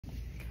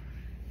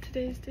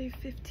today's day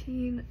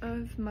 15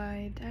 of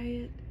my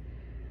diet.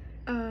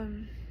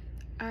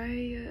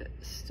 I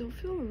still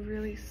feel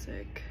really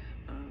sick,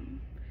 and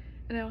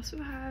I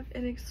also have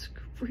an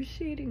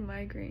excruciating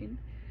migraine,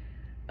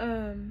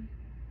 and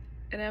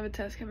I have a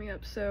test coming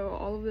up, so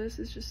all of this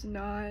is just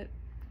not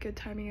good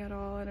timing at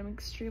all, and I'm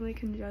extremely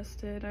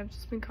congested. I've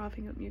just been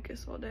coughing up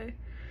mucus all day.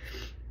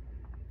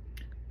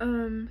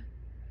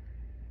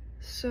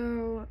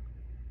 So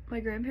my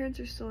grandparents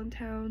are still in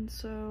town,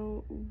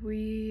 so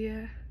we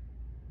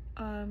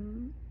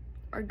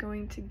are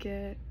going to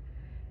get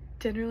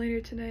dinner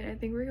later tonight. I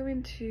think we're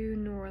going to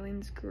New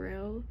Orleans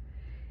Grill,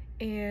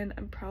 and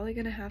I'm probably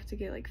gonna have to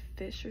get like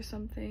fish or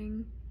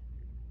something.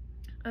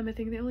 I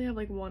think they only have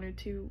like one or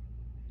two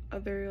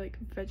other like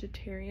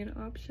vegetarian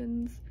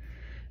options,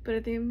 but I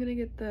think I'm gonna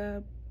get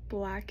the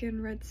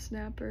blackened red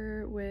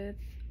snapper with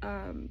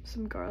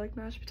some garlic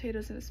mashed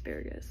potatoes and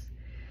asparagus.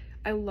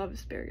 I love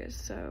asparagus,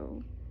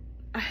 so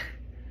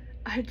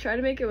I try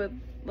to make it with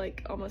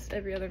like almost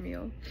every other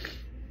meal.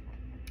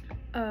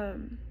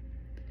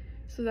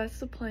 So that's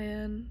the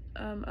plan.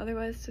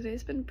 Otherwise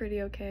today's been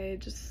pretty okay,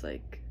 just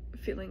like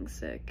feeling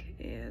sick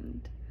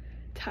and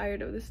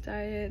tired of this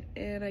diet,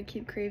 and I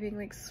keep craving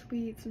like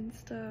sweets and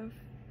stuff.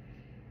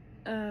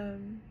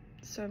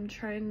 So I'm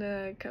trying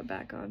to cut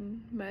back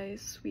on my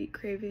sweet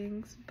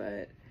cravings,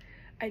 but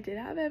I did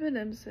have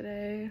M&Ms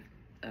today.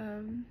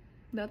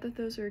 Not that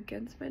those are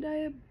against my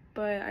diet,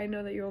 but I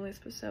know that you're only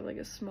supposed to have like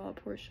a small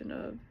portion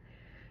of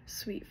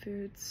sweet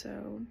foods,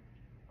 so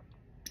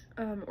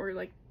or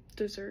like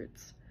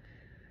desserts.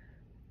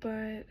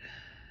 But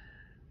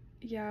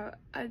yeah,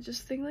 I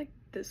just think like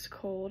this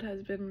cold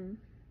has been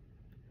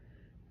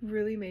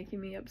really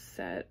making me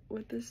upset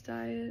with this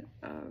diet.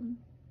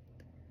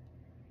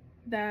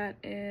 That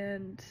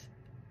and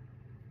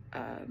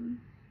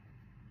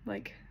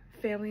like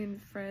family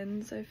and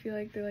friends, I feel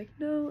like they're like,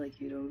 no, like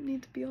you don't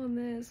need to be on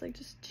this, like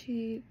just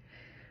cheat.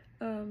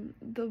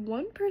 The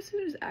one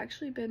person who's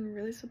actually been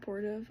really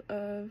supportive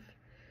of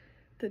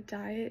the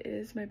diet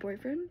is my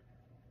boyfriend.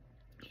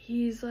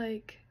 He's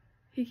like,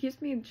 he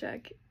keeps me in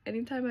check.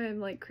 Anytime I'm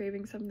like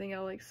craving something,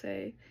 I'll like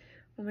say,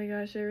 oh my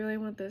gosh, I really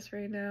want this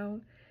right now,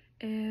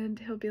 and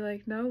he'll be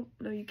like, no,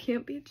 you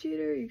can't be a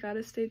cheater, you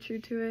gotta stay true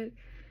to it.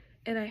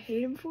 And I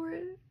hate him for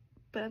it,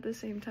 but at the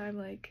same time,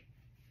 like,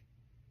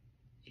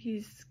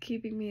 he's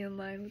keeping me in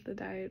line with the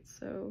diet,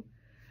 so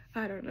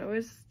I don't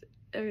know,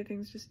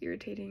 everything's just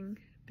irritating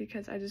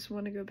because I just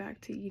want to go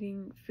back to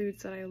eating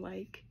foods that I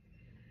like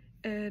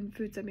and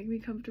foods that make me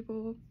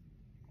comfortable.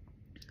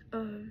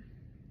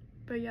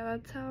 But yeah,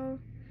 that's how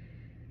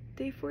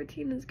day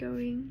 14 is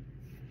going.